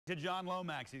to John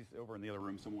Lomax. He's over in the other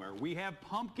room somewhere. We have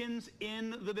pumpkins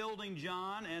in the building,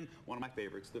 John, and one of my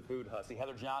favorites, the Food Hussy,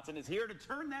 Heather Johnson, is here to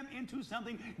turn them into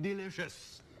something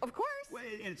delicious. Of course.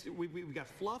 We've got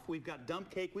fluff, we've got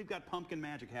dump cake, we've got pumpkin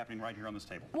magic happening right here on this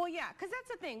table. Well, yeah, because that's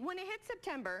the thing. When it hits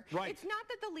September, it's not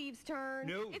that the leaves turn.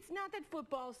 No. It's not that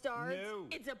football starts. No.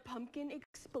 It's a pumpkin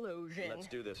explosion. Let's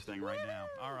do this thing right now.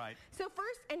 All right. So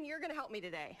first, and you're going to help me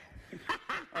today.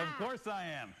 Of course I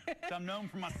am. I'm known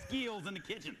for my skills in the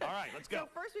kitchen. All right, let's go. So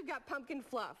first we've got pumpkin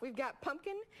fluff. We've got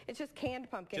pumpkin. It's just canned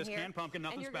pumpkin here. Just canned pumpkin,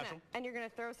 nothing special. And you're going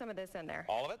to throw some of this in there.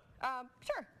 All of it?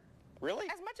 Sure. Really?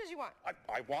 As much as you want.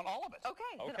 I want all of it.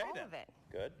 Okay, then all of it.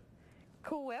 Good.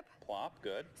 Cool Whip. Plop,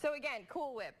 good. So again,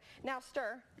 Cool Whip. Now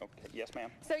stir. Okay, yes,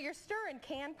 ma'am. So you're stirring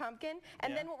canned pumpkin,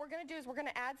 and then what we're going to do is we're going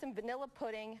to add some vanilla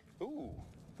pudding. Ooh.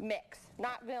 Mix.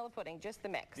 Not vanilla pudding, just the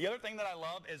mix. The other thing that I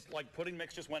love is like pudding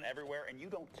mix just went everywhere, and you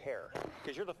don't care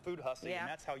because you're the Food Hussy, and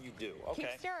that's how you do. Okay.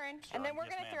 Keep stirring. And then we're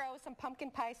going to throw some pumpkin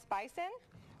pie spice in.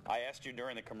 I asked you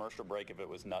during the commercial break if it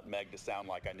was nutmeg to sound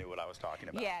like I knew what I was talking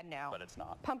about. Yeah, no. But it's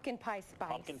not. Pumpkin pie spice.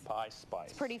 Pumpkin pie spice.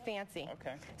 It's pretty fancy.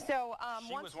 Okay. So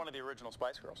she was one of the original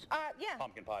Spice Girls. Yeah.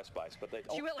 Pumpkin pie spice, but they.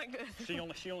 She went like this.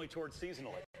 She only toured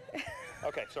seasonally.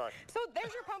 Okay, sorry. So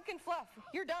there's your pumpkin fluff.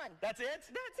 You're done. That's it?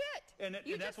 That's it.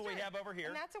 And that's what we have over here.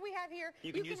 And that's what we have here.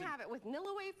 You can have it with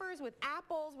Nilla wafers, with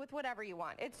apples, with whatever you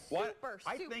want. It's super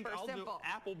I think I'll simple. do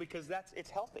apple because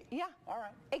it's healthy. Yeah. All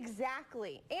right.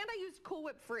 Exactly. And I use Cool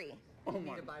Whip free. Oh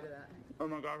Need a bite of that. Oh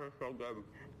my gosh, it's so good.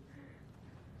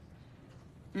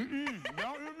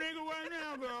 Don't you think away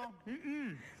now, girl.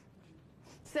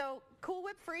 So Cool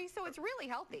Whip free, so it's really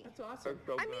healthy. That's awesome.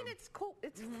 So I mean, it's cool.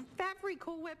 It's fat-free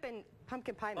Cool Whip and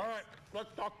pumpkin pie mix. All right, let's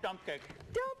talk dump cake.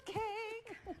 Dump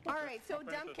cake. All right, so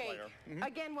dump cake.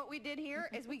 Again, what we did here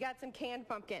is we got some canned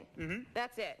pumpkin.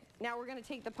 That's it. Now we're going to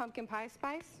take the pumpkin pie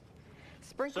spice,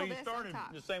 sprinkle this on top. So you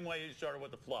started the same way you started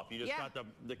with the fluff. You just got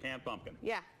the canned pumpkin.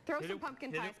 Yeah, throw some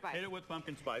pumpkin pie spice. Hit it with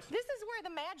pumpkin spice. This is where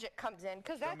the magic comes in,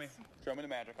 because Show me the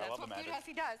magic. I love the magic. That's what Food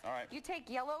Hussy does. All right. You take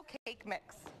yellow cake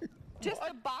mix. Just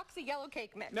a box of yellow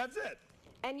cake mix. That's it.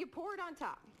 And you pour it on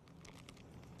top.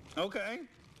 Okay.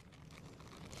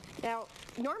 Now,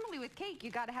 normally with cake,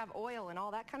 you got to have oil and all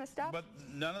that kind of stuff. But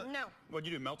none of No. What'd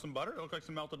you do, melt some butter? It looks like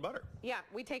some melted butter. Yeah,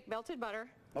 we take melted butter.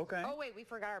 Okay. Oh, wait, we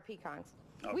forgot our pecans.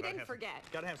 Oh, we didn't forget.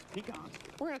 Got to have some pecans.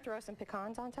 We're going to throw some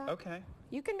pecans on top. Okay.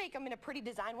 You can make them in a pretty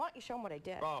design. Why don't you show them what I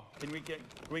did? Oh,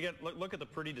 look at the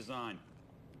pretty design.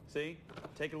 See?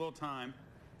 Take a little time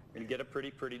and get a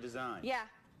pretty design. Yeah.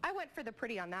 I went for the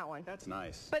pretty on that one. That's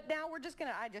nice. But now we're just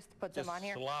going to, I just put them on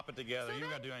here. Just slop it together. So you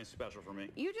don't got to do anything special for me.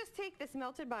 You just take this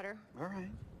melted butter. All right.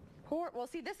 Well,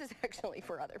 see, this is actually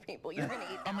for other people. You're going to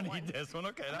eat that I'm one. going to eat this one.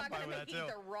 Okay, that's fine with that too. I'm not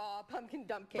going to eat the raw pumpkin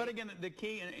dump cake. But again, the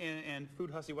key and Food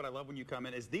Hussy, what I love when you come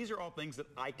in is these are all things that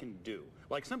I can do.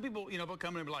 Like some people, they'll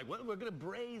come in and be like, well, we're going to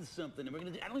braise something, and we're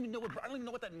going to. I don't even know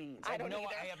what that means. I don't either.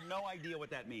 I have no idea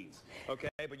what that means. Okay,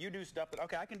 but you do stuff that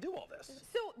I can do all this.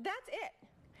 So that's it.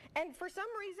 And for some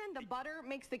reason, the butter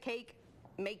makes the cake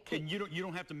make cake. And you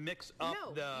don't have to mix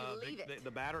up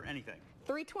the batter or anything.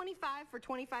 325 for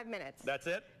 25 minutes. That's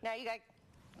it? Now you got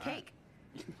cake.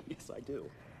 Yes, I do.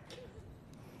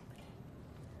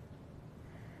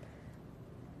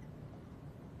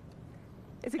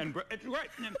 It's great.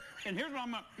 And here's what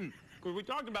I'm going to, because we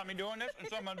talked about me doing this, and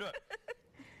so I'm going to do it.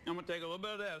 I'm going to take a little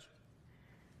bit of this.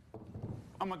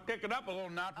 I'm going to kick it up a little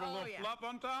notch with a little fluff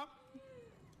on top.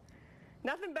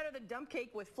 Nothing better than dump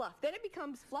cake with fluff. Then it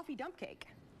becomes fluffy dump cake.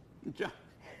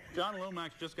 John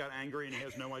Lomax just got angry, and he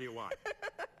has no idea why.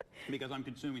 Because I'm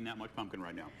consuming that much pumpkin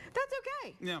right now. That's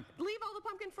okay. Yeah. Leave all the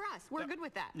pumpkin for us. We're good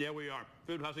with that. Yeah, we are.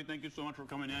 Food Hussy, thank you so much for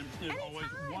coming in. It's always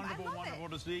wonderful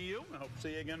to see you. I hope to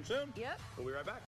see you again soon. Yep. We'll be right back.